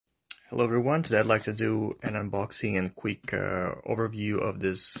Hello everyone, today I'd like to do an unboxing and quick overview of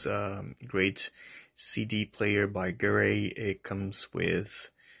this great CD player by Gueray. It comes with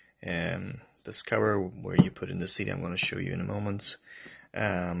this cover where you put in the CD. I'm going to show you in a moment.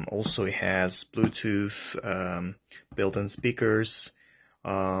 Also it has Bluetooth, built-in speakers,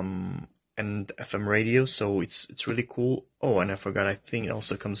 and FM radio, so it's really cool. Oh, and I forgot, I think it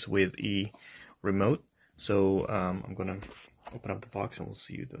also comes with a remote. So I'm gonna open up the box and we'll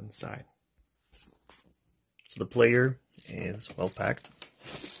see you inside. So the player is well packed,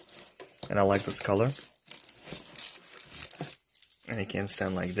 and I like this color. And it can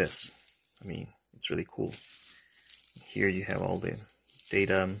stand like this. I mean, it's really cool. Here you have all the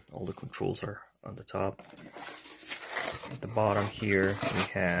data, all the controls are on the top. At the bottom here we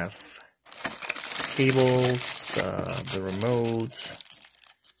have cables, the remote.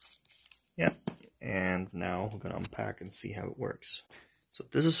 Yeah. And now we're gonna unpack and see how it works. So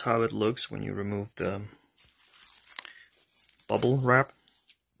this is how it looks when you remove the bubble wrap.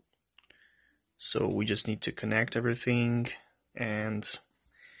 So we just need to connect everything, and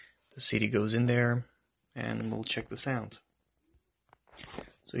the CD goes in there, and we'll check the sound.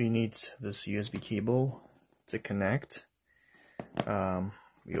 So you need this USB cable to connect.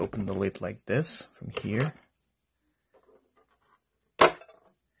 We open the lid like this from here.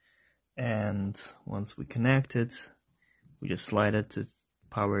 And once we connect it, we just slide it to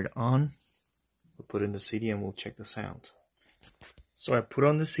power it on. We'll put in the CD and we'll check the sound. So I put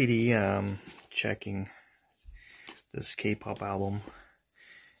on the CD, checking this K-pop album,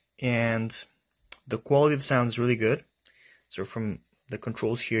 and the quality of the sound is really good. So from the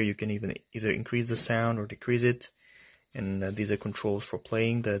controls here, you can either increase the sound or decrease it. And these are controls for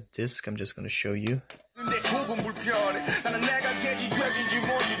playing the disc. I'm just going to show you.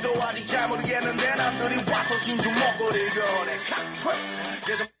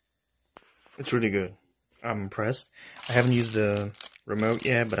 It's really good. I'm impressed. I haven't used the remote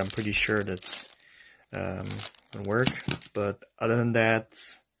yet, but I'm pretty sure that's gonna work. But other than that,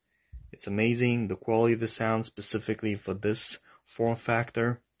 it's amazing. The quality of the sound, specifically for this form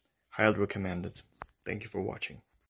factor, highly recommended. Thank you for watching.